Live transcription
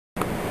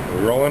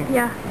rolling?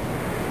 Yeah.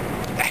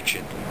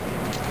 Action.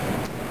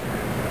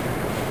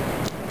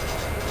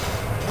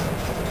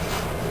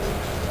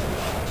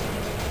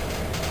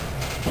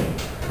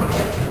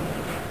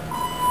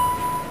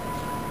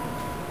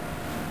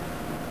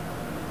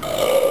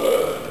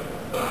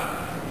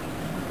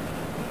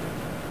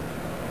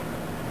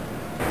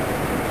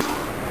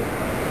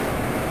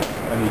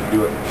 I need to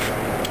do it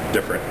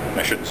different.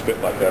 I shouldn't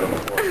spit like that on the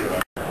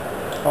floor.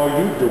 How are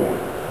you doing?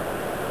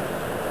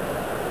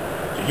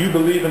 Do you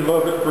believe in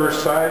love at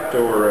first sight,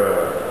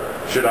 or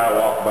should I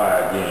walk by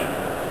again?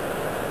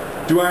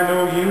 Do I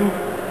know you?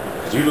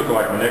 Because you look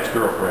like my next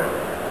girlfriend.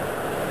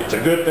 It's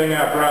a good thing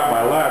I brought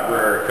my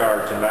library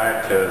card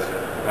tonight, because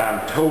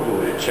I'm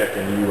totally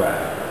checking you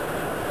out.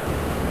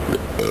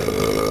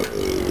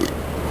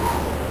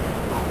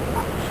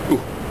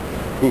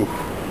 Ooh.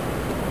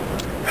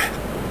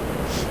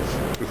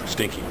 Ooh,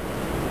 stinky. I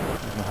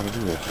don't know how to do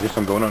this. I guess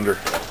I'm going under.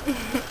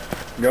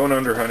 Going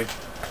under, honey.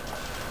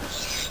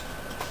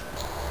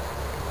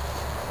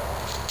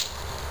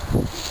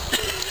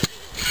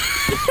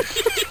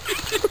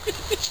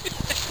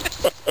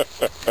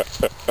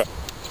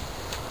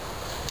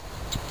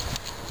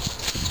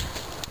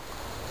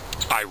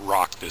 I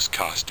rock this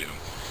costume.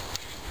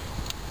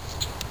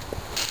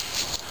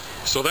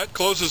 So that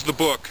closes the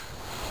book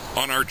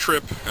on our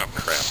trip. Oh,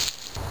 crap.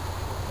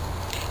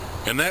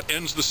 And that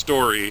ends the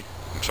story.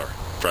 I'm sorry.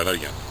 Try that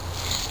again.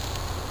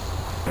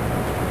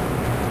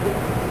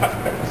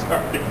 I'm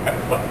sorry. I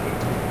love it.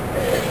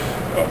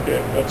 Okay,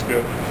 that's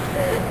good.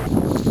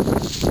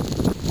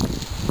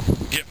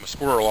 Get my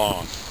squirrel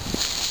on.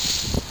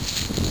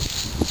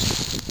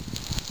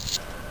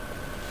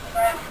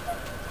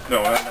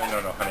 No, honey,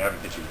 I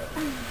haven't hit you yet.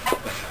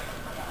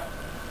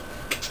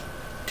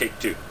 Take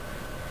two.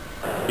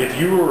 If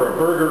you were a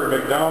burger at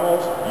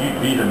McDonald's,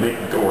 you'd be the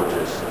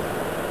McGorgeous.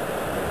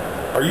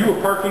 Are you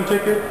a parking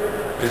ticket?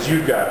 Because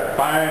you've got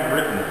fine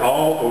written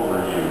all over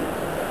you.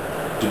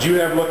 Did you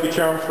have Lucky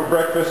Charms for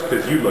breakfast?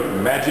 Because you look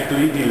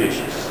magically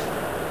delicious.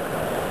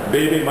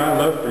 Baby, my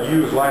love for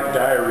you is like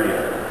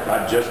diarrhea.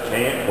 I just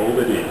can't hold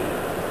it in.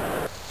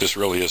 This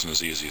really isn't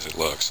as easy as it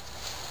looks.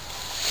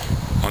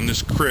 On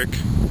this creek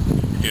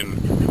in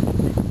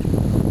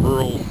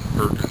rural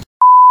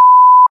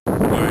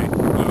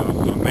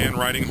a man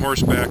riding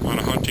horseback on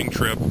a hunting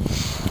trip,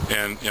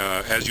 and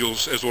as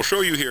we'll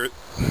show you here,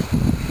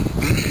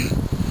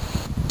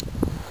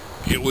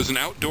 it was an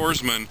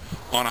outdoorsman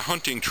on a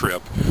hunting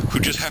trip who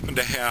just happened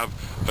to have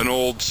an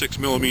old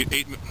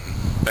 6mm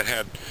that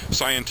had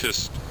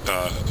scientists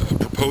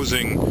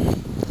proposing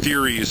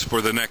theories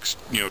for the next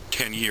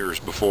 10 years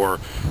before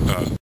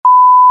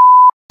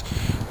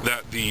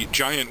that the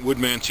giant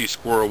Woodmansee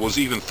squirrel was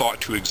even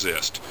thought to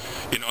exist.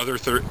 In other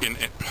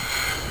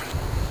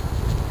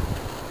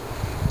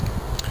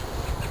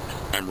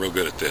I'm real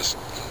good at this.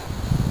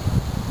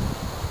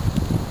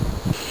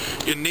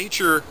 In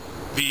nature,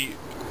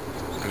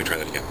 let me try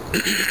that again.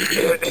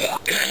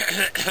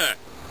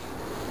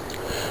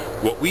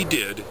 What we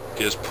did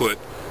is put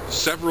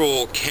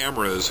several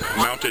cameras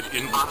mounted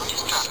in.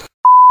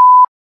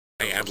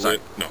 I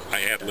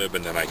ad-lib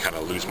and then I kind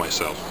of lose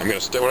myself.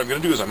 What I'm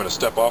gonna do is I'm gonna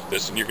step off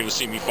this, and you're gonna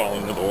see me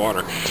falling into the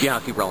water. Yeah,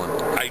 I'll keep rolling.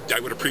 I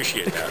would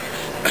appreciate that.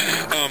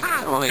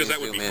 Because that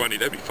would be funny.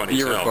 That'd be funny.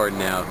 You're recording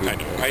now. I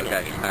know.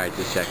 Okay. All right,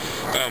 just check.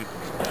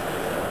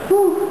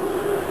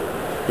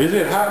 Is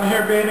it hot in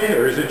here, baby,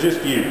 or is it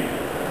just you?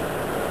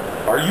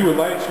 Are you a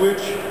light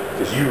switch?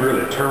 Because you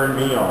really turned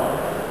me on.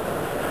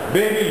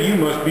 Baby, you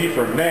must be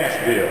from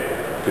Nashville,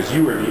 because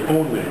you are the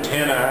only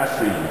 10 I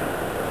see.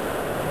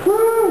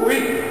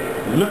 Woo-wee!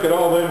 Look at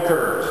all them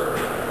curves,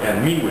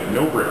 and me with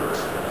no brakes.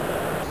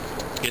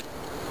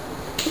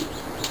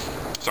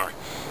 Sorry.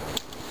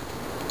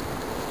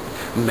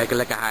 Make it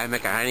like a high,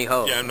 make a honey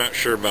hole. Yeah, I'm not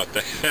sure about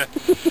that.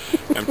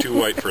 I'm too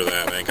white for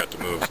that. I ain't got to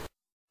move.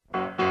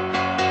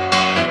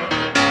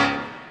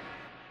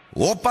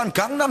 오빤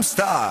강남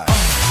스타일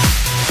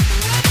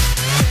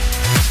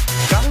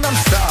강남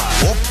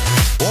스타일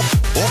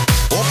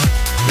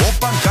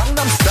오빤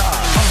강남 스타일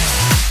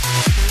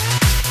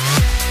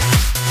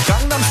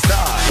강남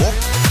스타일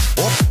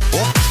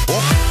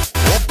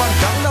오빤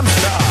강남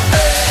스타일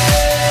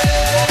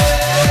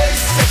Hey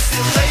sexy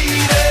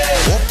lady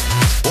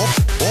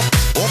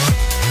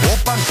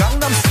오빤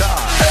강남 스타일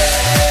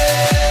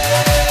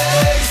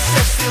Hey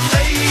sexy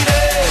lady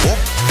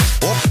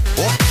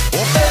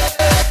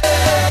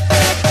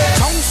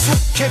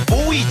정숙해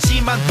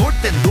보이지만 놀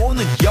땐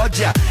노는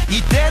여자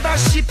이때다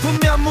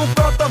싶으면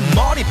묶었던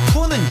머리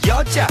푸는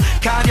여자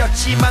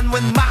가렸지만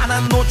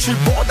웬만한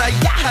노출보다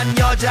야한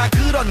여자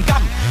그런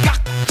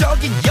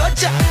감각적인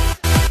여자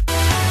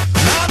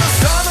나는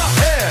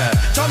선어해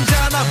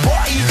점잖아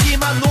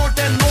보이지만 놀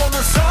땐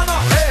노는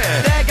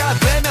선어해 내가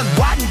되면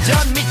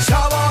완전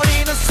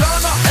미쳐버리는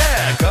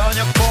선어해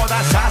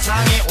근육보다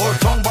사상이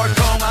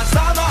울퉁불퉁한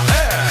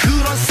선어해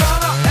그런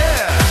선어해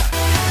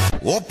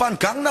오빤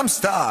강남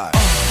스타일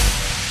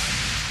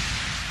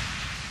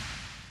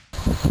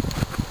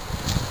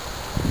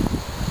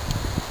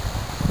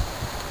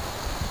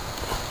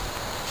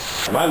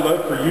My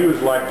love for you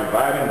is like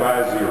dividing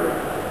by zero.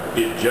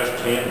 It just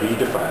can't be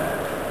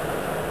defined.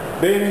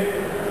 Baby,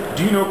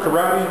 do you know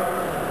karate?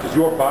 Because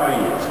your body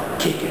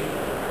is kicking.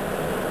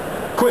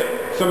 Quick,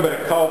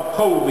 somebody call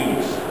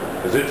police,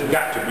 because it's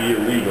got to be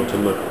illegal to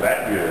look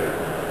that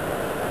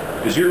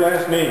good. Is your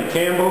last name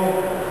Campbell?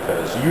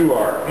 Because you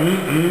are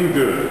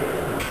good.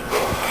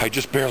 I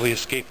just barely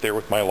escaped there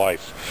with my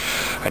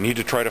life. I need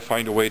to try to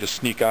find a way to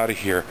sneak out of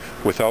here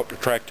without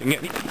attracting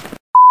any...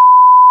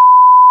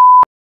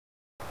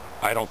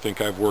 I don't think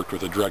I've worked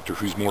with a director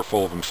who's more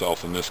full of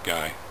himself than this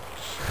guy.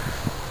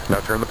 Now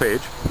turn the page.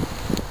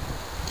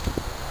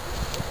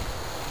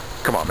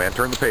 Come on, man,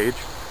 turn the page.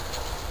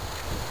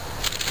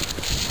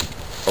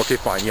 Okay,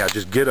 fine, yeah,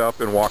 just get up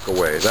and walk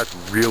away. That's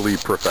really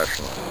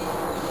professional.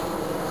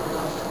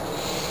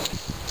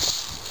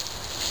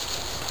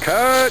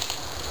 Cut!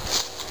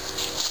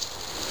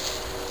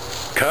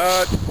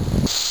 Cut!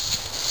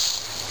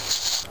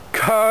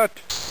 Cut!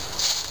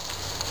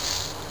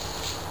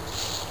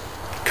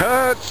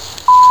 Cut!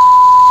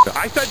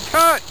 I said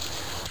cut!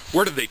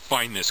 Where did they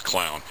find this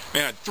clown?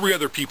 Man, I had 3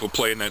 other people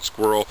playing that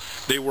squirrel.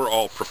 They were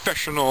all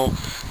professional.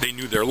 They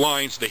knew their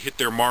lines. They hit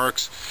their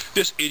marks.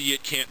 This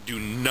idiot can't do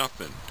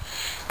nothing.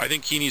 I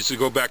think he needs to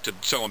go back to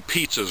selling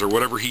pizzas or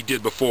whatever he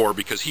did before,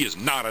 because he is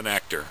not an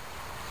actor.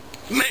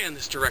 Man,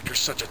 this director's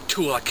such a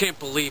tool. I can't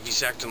believe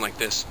he's acting like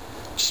this.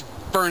 Just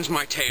burns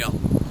my tail.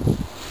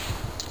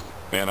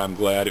 Man, I'm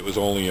glad it was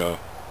only a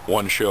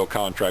 1-show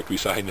contract we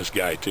signed this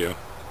guy to.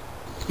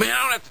 Man,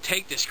 I don't have to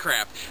take this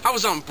crap. I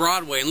was on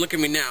Broadway, and look at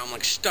me now. I'm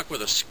like stuck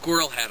with a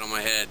squirrel hat on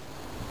my head.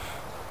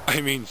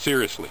 I mean,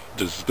 seriously,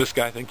 does this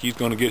guy think he's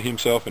going to get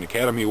himself an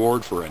Academy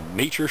Award for a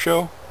nature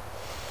show?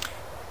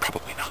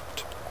 Probably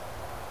not.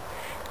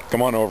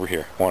 Come on over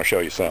here. I want to show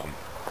you something.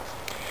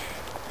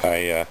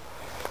 I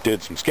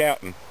did some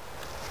scouting.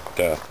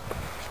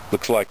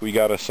 Looks like we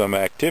got us some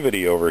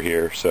activity over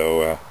here,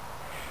 so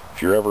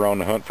if you're ever on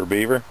the hunt for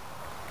beaver,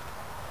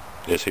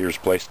 this here's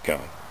the place to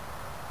come.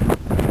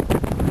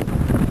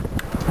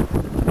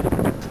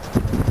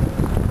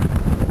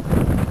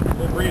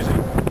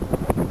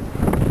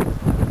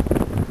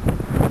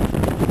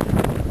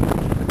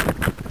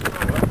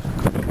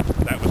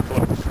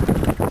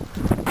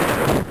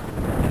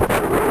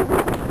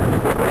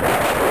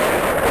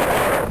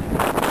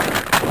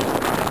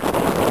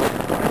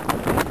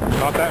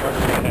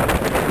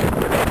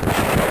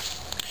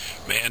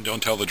 Man,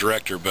 don't tell the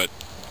director, but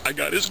I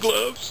got his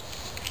gloves.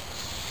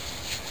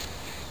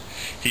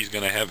 He's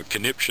gonna have a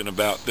conniption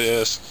about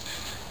this.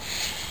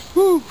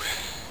 Woo!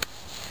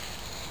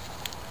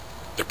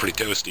 They're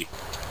pretty toasty.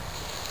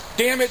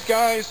 Damn it,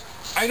 guys!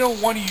 I know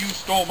one of you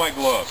stole my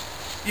gloves.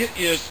 It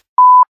is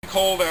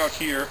cold out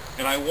here,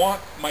 and I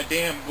want my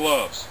damn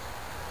gloves.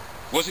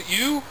 Was it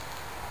you?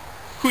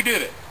 Who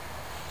did it?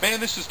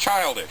 Man, this is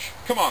childish.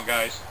 Come on,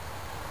 guys.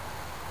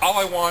 All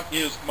I want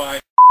is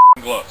my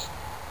gloves.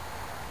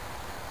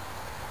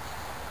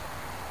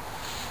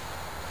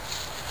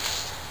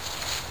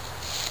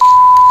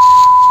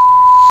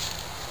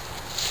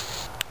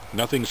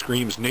 Nothing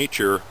screams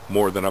nature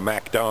more than a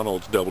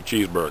McDonald's double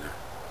cheeseburger.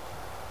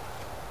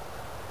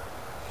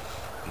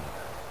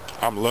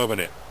 I'm loving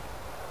it.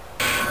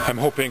 I'm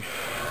hoping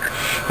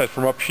that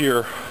from up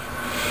here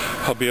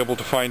I'll be able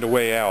to find a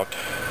way out.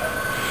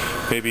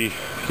 Maybe,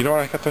 you know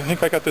what, I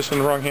think I got this in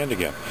the wrong hand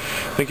again.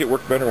 I think it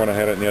worked better when I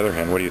had it in the other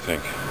hand. What do you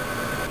think?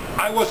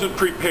 I wasn't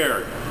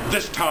prepared.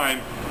 This time,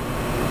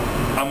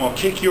 I'm gonna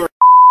kick your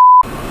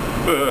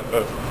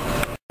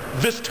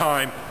This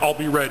time, I'll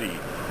be ready.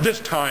 This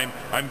time,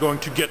 I'm going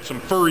to get some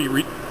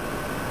furry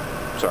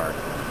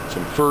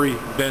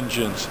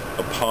vengeance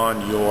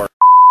upon your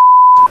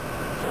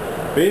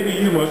Baby,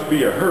 you must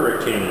be a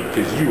hurricane,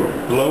 because you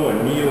are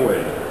blowing me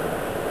away.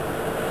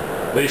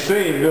 They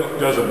say milk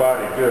does a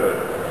body good.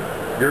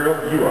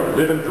 Girl, you are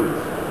living proof.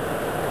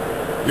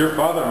 Your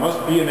father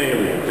must be an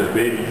alien, because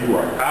baby, you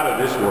are out of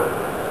this world.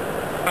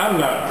 I'm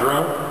not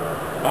drunk.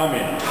 I'm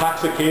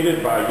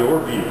intoxicated by your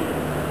beauty.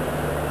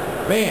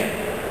 Man,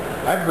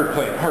 I've heard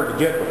playing hard to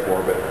get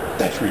before, but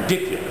that's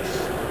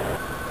ridiculous.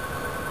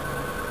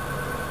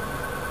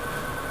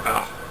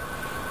 Ah.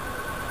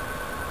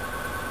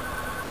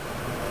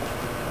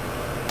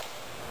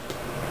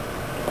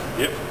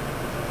 Yep.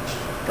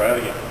 Try it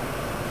again.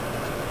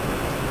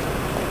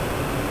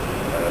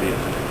 Try it again.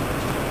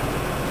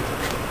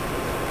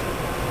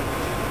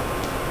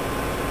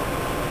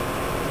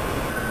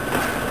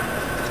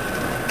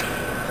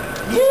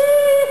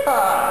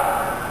 Yeehaw!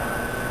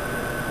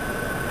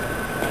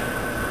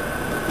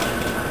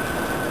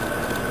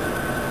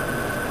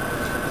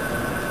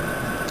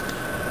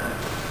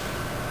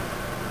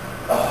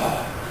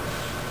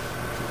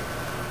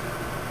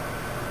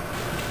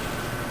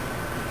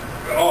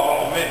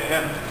 Oh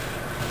man.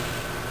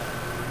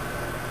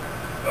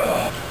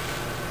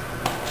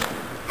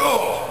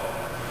 Oh.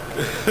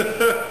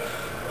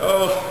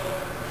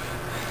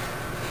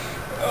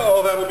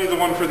 Oh, that'll be the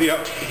one for the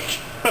outtake.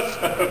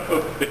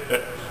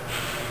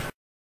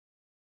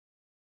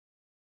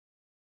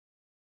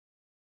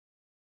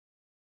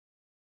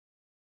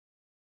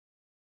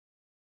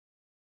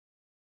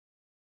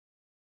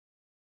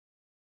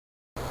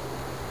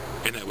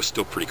 And that was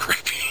still pretty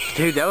crappy.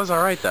 Dude, that was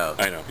alright though.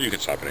 I know. You can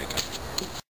stop at any time.